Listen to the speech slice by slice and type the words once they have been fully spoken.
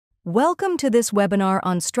Welcome to this webinar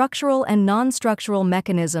on structural and non-structural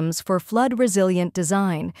mechanisms for flood-resilient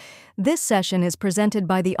design. This session is presented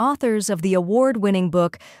by the authors of the award-winning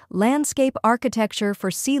book, Landscape Architecture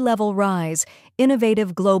for Sea Level Rise,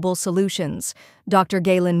 Innovative Global Solutions, Dr.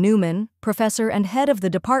 Galen Newman, professor and head of the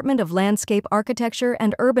Department of Landscape Architecture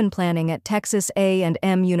and Urban Planning at Texas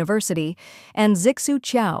A&M University, and Zixu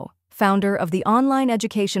Qiao, founder of the online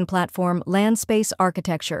education platform Landspace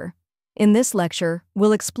Architecture. In this lecture,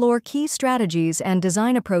 we'll explore key strategies and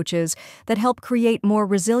design approaches that help create more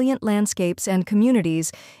resilient landscapes and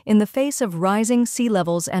communities in the face of rising sea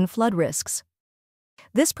levels and flood risks.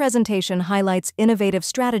 This presentation highlights innovative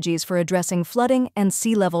strategies for addressing flooding and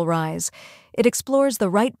sea level rise. It explores the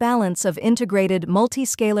right balance of integrated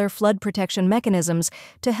multi-scalar flood protection mechanisms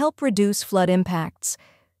to help reduce flood impacts.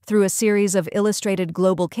 Through a series of illustrated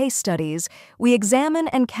global case studies, we examine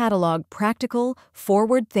and catalog practical,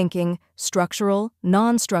 forward-thinking, structural,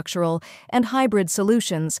 non-structural, and hybrid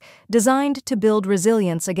solutions designed to build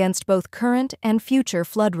resilience against both current and future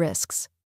flood risks.